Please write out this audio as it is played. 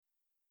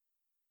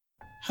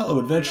Hello,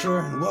 adventurer,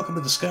 and welcome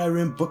to the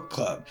Skyrim Book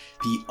Club,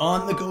 the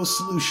on-the-go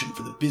solution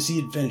for the busy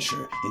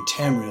adventure in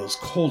Tamriel's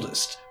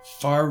coldest,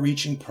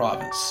 far-reaching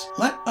province.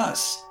 Let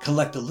us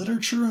collect the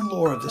literature and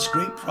lore of this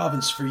great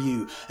province for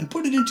you and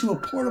put it into a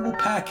portable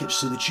package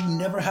so that you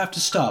never have to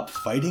stop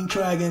fighting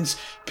dragons,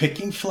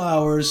 picking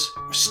flowers,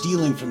 or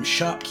stealing from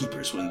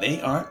shopkeepers when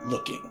they aren't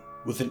looking.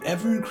 With an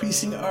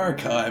ever-increasing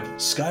archive,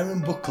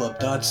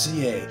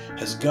 SkyrimBookClub.ca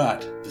has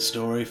got the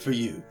story for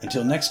you.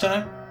 Until next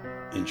time,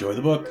 enjoy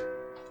the book.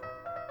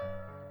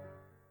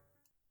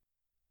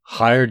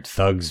 Hired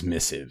Thug's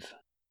Missive.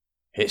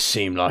 It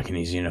seemed like an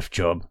easy enough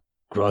job.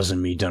 Groz and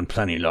me done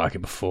plenty like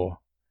it before.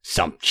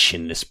 Some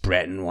chinless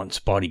Breton wants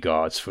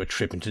bodyguards for a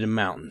trip into the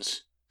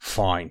mountains.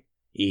 Fine.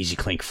 Easy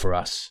clink for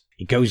us.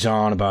 He goes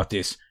on about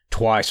this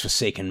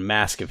twice-forsaken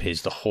mask of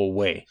his the whole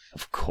way,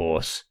 of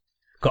course.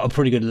 Got a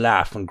pretty good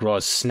laugh when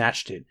Groz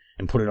snatched it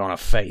and put it on her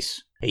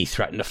face. He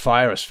threatened to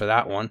fire us for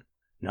that one.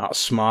 Not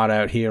smart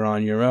out here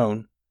on your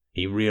own.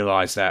 He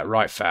realized that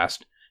right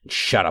fast and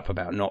shut up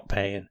about not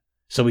paying.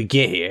 So we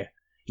get here,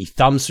 he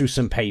thumbs through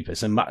some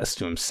papers and mutters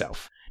to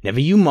himself,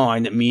 "Never you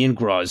mind that me and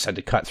Groz had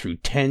to cut through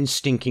 10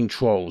 stinking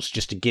trolls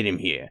just to get him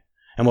here,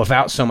 and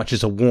without so much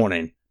as a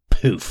warning,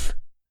 poof.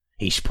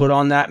 He's put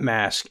on that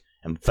mask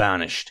and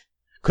vanished.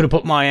 Could have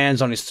put my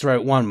hands on his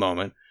throat one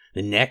moment,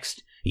 the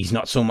next, he's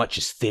not so much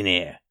as thin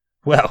air.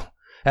 Well,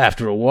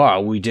 after a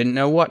while we didn't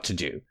know what to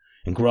do,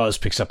 and Groz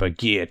picks up her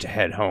gear to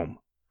head home.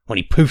 When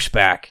he poofs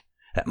back,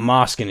 that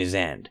mask in his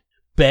hand,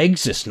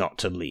 begs us not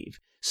to leave.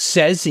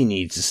 Says he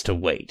needs us to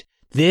wait.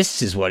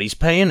 This is what he's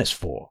paying us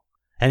for.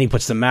 And he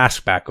puts the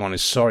mask back on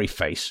his sorry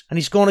face, and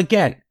he's gone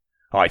again.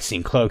 I'd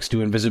seen cloaks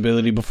do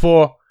invisibility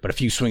before, but a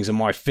few swings of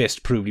my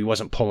fist proved he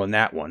wasn't pulling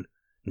that one.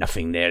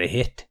 Nothing there to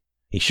hit.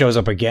 He shows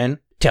up again,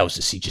 tells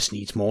us he just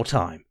needs more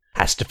time,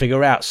 has to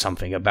figure out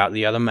something about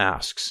the other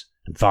masks,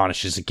 and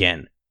vanishes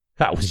again.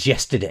 That was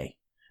yesterday,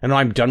 and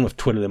I'm done with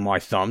twiddling my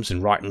thumbs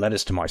and writing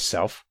letters to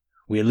myself.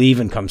 We're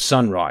leaving come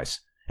sunrise,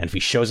 and if he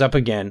shows up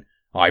again,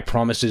 I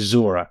promise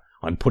Azura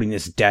I'm putting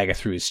this dagger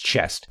through his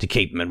chest to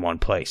keep him in one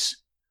place.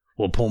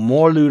 We'll pull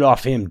more loot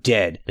off him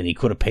dead than he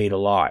could have paid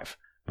alive,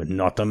 but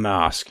not the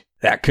mask.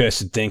 That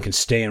cursed thing can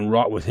stay and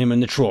rot with him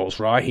and the trolls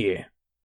right here.